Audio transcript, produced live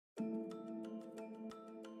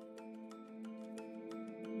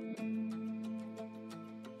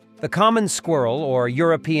The common squirrel, or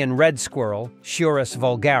European red squirrel, Sciurus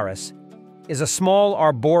vulgaris, is a small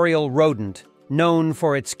arboreal rodent known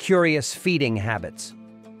for its curious feeding habits.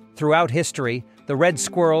 Throughout history, the red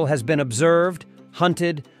squirrel has been observed,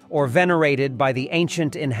 hunted, or venerated by the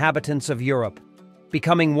ancient inhabitants of Europe,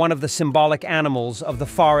 becoming one of the symbolic animals of the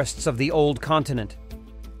forests of the old continent.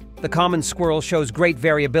 The common squirrel shows great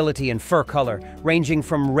variability in fur color, ranging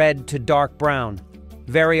from red to dark brown.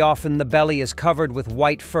 Very often the belly is covered with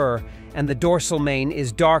white fur, and the dorsal mane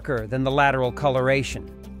is darker than the lateral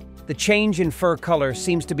coloration. The change in fur color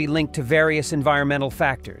seems to be linked to various environmental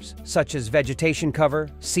factors, such as vegetation cover,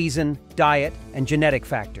 season, diet, and genetic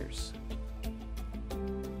factors.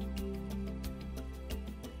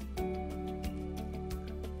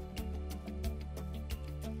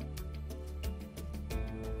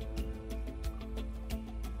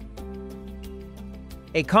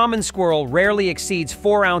 A common squirrel rarely exceeds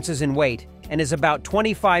 4 ounces in weight and is about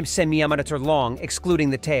 25 centimeters long, excluding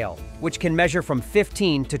the tail, which can measure from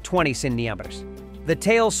 15 to 20 centimeters. The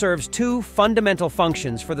tail serves 2 fundamental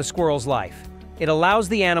functions for the squirrel's life. It allows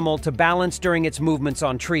the animal to balance during its movements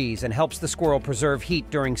on trees and helps the squirrel preserve heat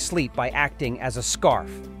during sleep by acting as a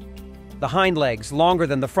scarf. The hind legs, longer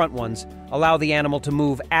than the front ones, allow the animal to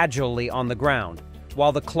move agilely on the ground,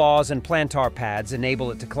 while the claws and plantar pads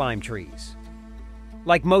enable it to climb trees.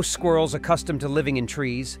 Like most squirrels accustomed to living in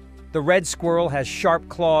trees, the red squirrel has sharp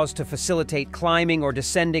claws to facilitate climbing or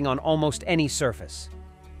descending on almost any surface.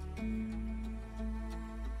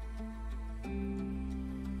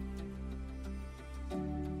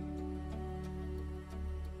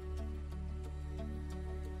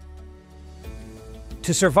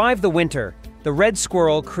 To survive the winter, the red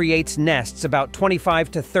squirrel creates nests about 25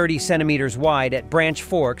 to 30 centimeters wide at branch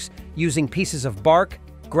forks using pieces of bark,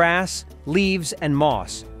 grass, leaves, and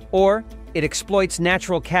moss, or it exploits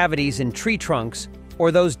natural cavities in tree trunks or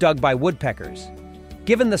those dug by woodpeckers.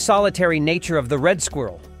 Given the solitary nature of the red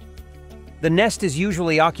squirrel, the nest is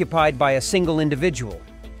usually occupied by a single individual,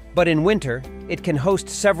 but in winter, it can host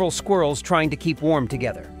several squirrels trying to keep warm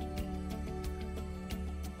together.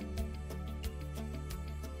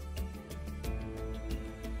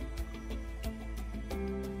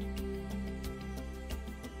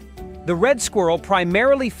 The red squirrel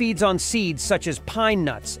primarily feeds on seeds such as pine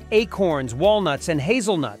nuts, acorns, walnuts, and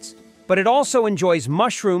hazelnuts, but it also enjoys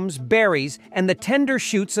mushrooms, berries, and the tender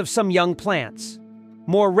shoots of some young plants.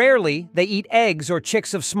 More rarely, they eat eggs or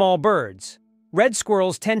chicks of small birds. Red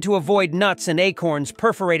squirrels tend to avoid nuts and acorns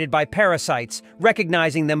perforated by parasites,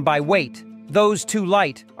 recognizing them by weight. Those too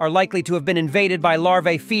light are likely to have been invaded by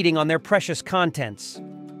larvae feeding on their precious contents.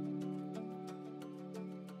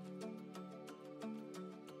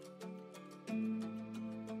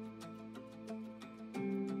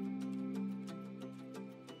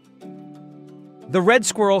 The red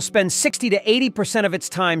squirrel spends 60 to 80% of its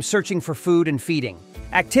time searching for food and feeding,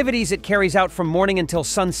 activities it carries out from morning until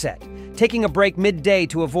sunset, taking a break midday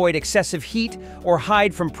to avoid excessive heat or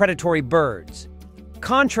hide from predatory birds.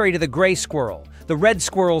 Contrary to the gray squirrel, the red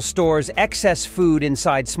squirrel stores excess food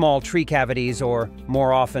inside small tree cavities or,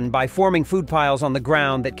 more often, by forming food piles on the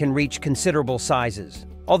ground that can reach considerable sizes.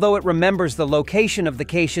 Although it remembers the location of the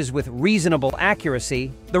caches with reasonable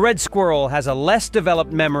accuracy, the red squirrel has a less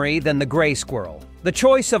developed memory than the gray squirrel. The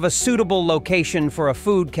choice of a suitable location for a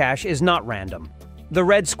food cache is not random. The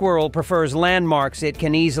red squirrel prefers landmarks it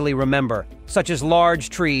can easily remember, such as large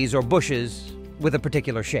trees or bushes with a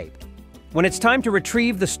particular shape. When it's time to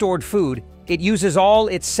retrieve the stored food, it uses all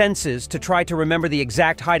its senses to try to remember the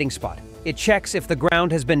exact hiding spot. It checks if the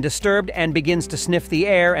ground has been disturbed and begins to sniff the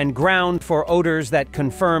air and ground for odors that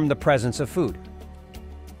confirm the presence of food.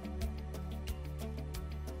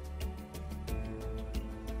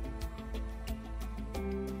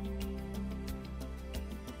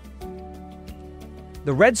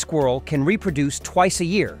 The red squirrel can reproduce twice a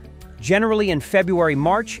year, generally in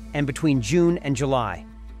February-March and between June and July.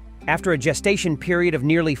 After a gestation period of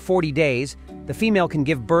nearly 40 days, the female can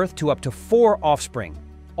give birth to up to 4 offspring,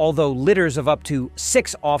 although litters of up to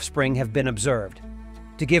 6 offspring have been observed.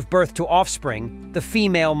 To give birth to offspring, the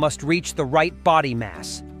female must reach the right body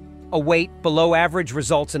mass. A weight below average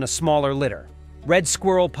results in a smaller litter. Red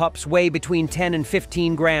squirrel pups weigh between 10 and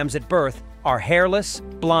 15 grams at birth, are hairless,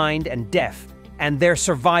 blind, and deaf, and their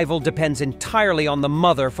survival depends entirely on the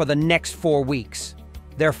mother for the next 4 weeks.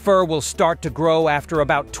 Their fur will start to grow after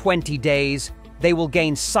about 20 days. They will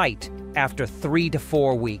gain sight after 3 to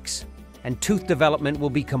 4 weeks, and tooth development will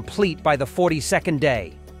be complete by the 42nd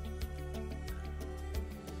day.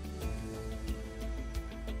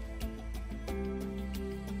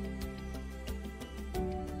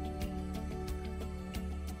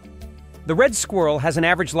 The red squirrel has an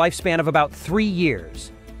average lifespan of about 3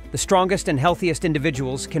 years. The strongest and healthiest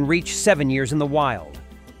individuals can reach 7 years in the wild,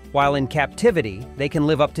 while in captivity, they can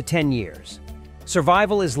live up to 10 years.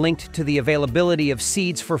 Survival is linked to the availability of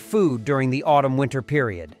seeds for food during the autumn-winter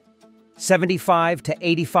period. 75 to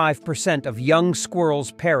 85% of young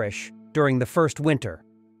squirrels perish during the first winter,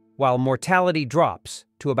 while mortality drops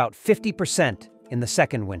to about 50% in the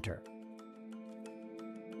second winter.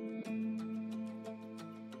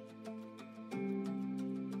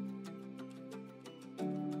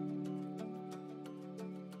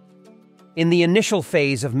 In the initial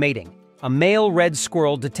phase of mating, a male red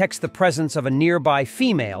squirrel detects the presence of a nearby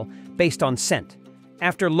female based on scent.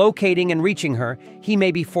 After locating and reaching her, he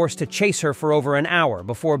may be forced to chase her for over an hour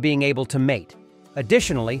before being able to mate.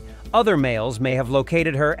 Additionally, other males may have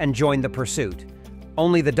located her and joined the pursuit.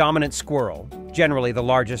 Only the dominant squirrel, generally the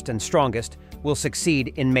largest and strongest, will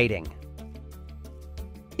succeed in mating.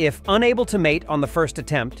 If unable to mate on the first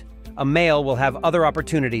attempt, a male will have other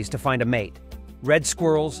opportunities to find a mate. Red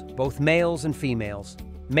squirrels, both males and females,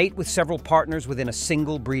 mate with several partners within a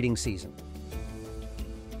single breeding season.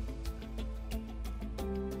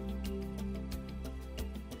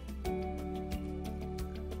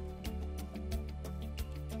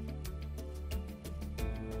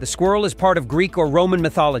 The squirrel is part of Greek or Roman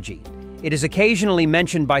mythology. It is occasionally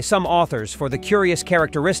mentioned by some authors for the curious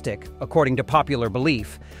characteristic, according to popular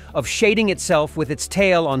belief, of shading itself with its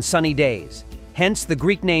tail on sunny days. Hence the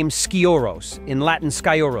Greek name Sciurus, in Latin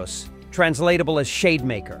Sciurus, translatable as shade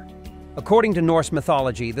maker. According to Norse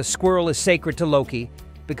mythology, the squirrel is sacred to Loki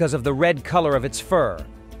because of the red color of its fur.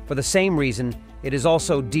 For the same reason, it is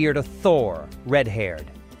also dear to Thor, red-haired.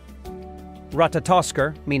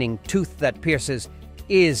 Ratatoskr, meaning tooth that pierces,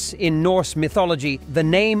 is, in Norse mythology, the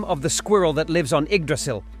name of the squirrel that lives on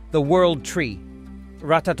Yggdrasil, the world tree.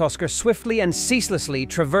 Ratatoskr swiftly and ceaselessly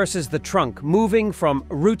traverses the trunk, moving from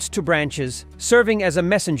roots to branches, serving as a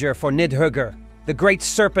messenger for Nidhugr, the great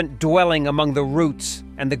serpent dwelling among the roots,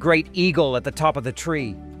 and the great eagle at the top of the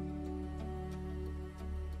tree.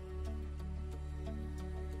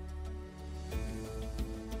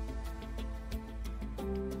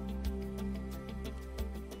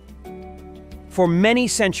 For many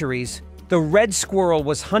centuries, the red squirrel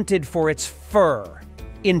was hunted for its fur.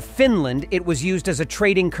 In Finland, it was used as a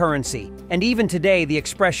trading currency, and even today the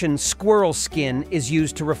expression squirrel skin is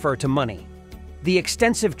used to refer to money. The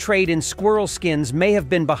extensive trade in squirrel skins may have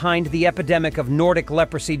been behind the epidemic of Nordic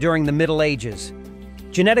leprosy during the Middle Ages.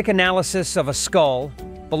 Genetic analysis of a skull,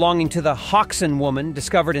 belonging to the Hoxton woman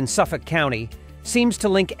discovered in Suffolk County, seems to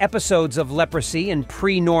link episodes of leprosy in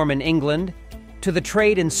pre-Norman England to the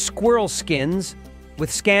trade in squirrel skins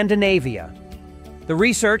with Scandinavia. The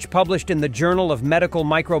research, published in the Journal of Medical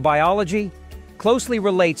Microbiology, closely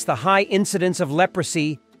relates the high incidence of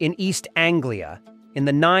leprosy in East Anglia in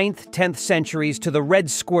the 9th, 10th centuries to the red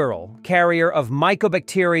squirrel, carrier of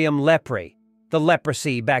Mycobacterium leprae, the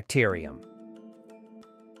leprosy bacterium.